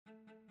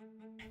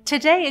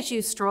Today, as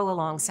you stroll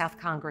along South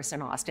Congress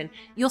in Austin,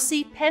 you'll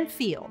see Penn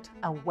Field,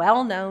 a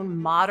well-known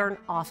modern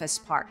office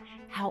park.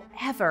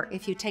 However,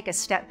 if you take a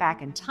step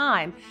back in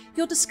time,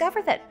 you'll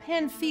discover that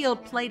Penn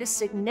Field played a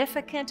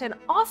significant and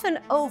often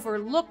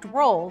overlooked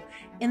role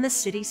in the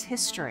city's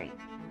history.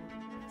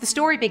 The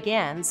story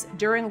begins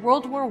during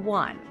World War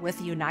I, with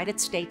the United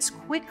States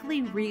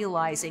quickly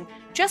realizing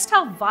just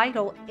how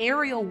vital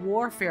aerial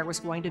warfare was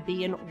going to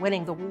be in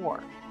winning the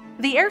war.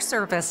 The Air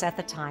Service at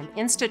the time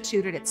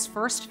instituted its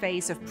first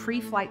phase of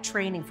pre-flight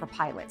training for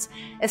pilots,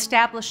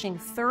 establishing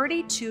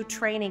 32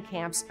 training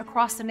camps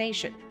across the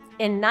nation.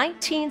 In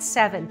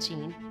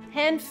 1917,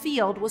 Penn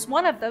Field was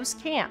one of those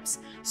camps,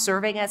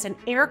 serving as an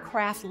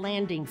aircraft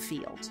landing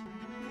field.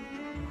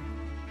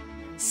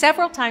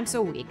 Several times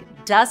a week,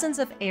 dozens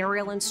of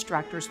aerial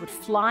instructors would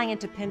fly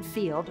into Penn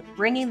Field,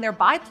 bringing their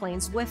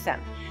biplanes with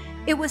them.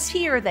 It was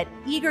here that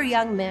eager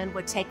young men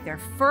would take their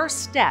first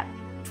step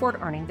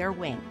toward earning their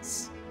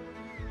wings.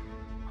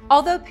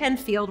 Although Penn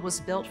Field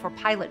was built for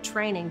pilot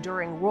training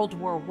during World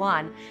War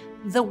I,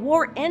 the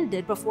war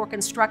ended before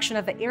construction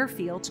of the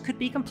airfield could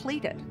be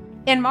completed.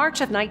 In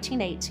March of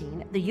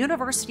 1918, the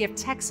University of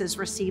Texas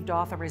received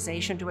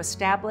authorization to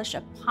establish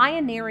a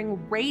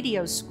pioneering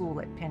radio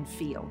school at Penn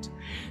Field.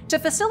 To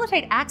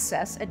facilitate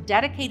access, a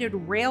dedicated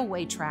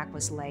railway track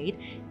was laid,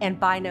 and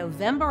by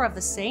November of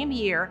the same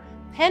year,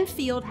 Penn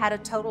Field had a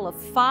total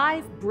of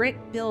 5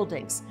 brick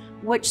buildings,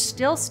 which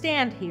still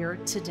stand here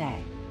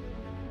today.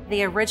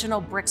 The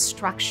original brick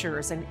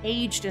structures and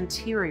aged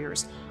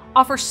interiors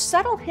offer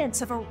subtle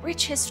hints of a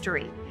rich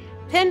history.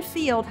 Penn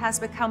Field has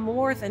become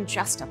more than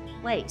just a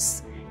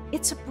place.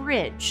 It's a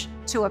bridge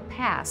to a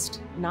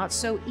past not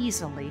so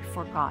easily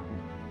forgotten.